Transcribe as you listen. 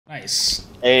Nice.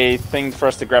 A thing for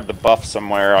us to grab the buff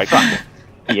somewhere. Like,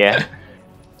 Yeah.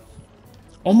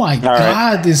 Oh my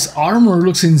god, this armor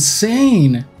looks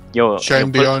insane. Yo,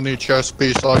 Shame the only chess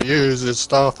piece I use is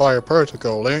Starfire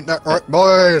Protocol, ain't that right,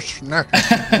 boys? Nah.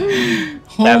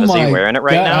 Tav, is he wearing it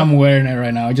right now? I'm wearing it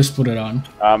right now. I just put it on.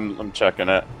 I'm checking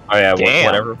it. Oh yeah,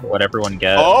 Damn. what everyone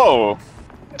gets. Oh!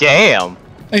 Damn.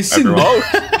 I see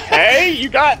that. Hey, you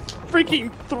got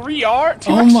freaking 3 art.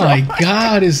 Oh my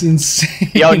god, it's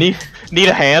insane. Yo, need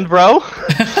a hand, bro?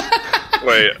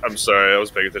 Wait, I'm sorry, I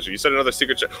was paying attention. You said another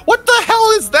secret chest. What the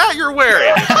hell is that you're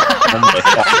wearing?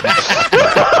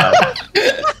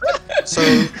 So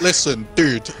listen,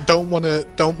 dude, don't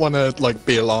wanna like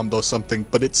be alarmed or something,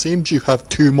 but it seems you have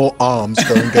 2 more arms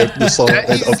going over the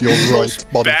side of your right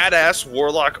body. Badass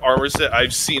warlock armor set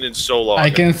I've seen in so long. I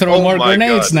can throw more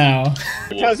grenades now.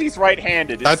 Because he's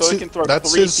right-handed, so he can throw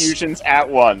 3 his... fusions at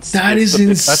once. That is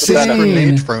insane. That's a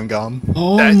grenade throwing gun.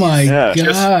 Oh my god.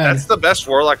 That's the best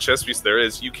warlock chess piece there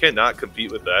is. You cannot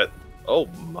compete with that. Oh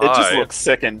my. It just looks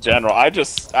sick in general. I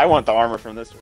want the armor from this.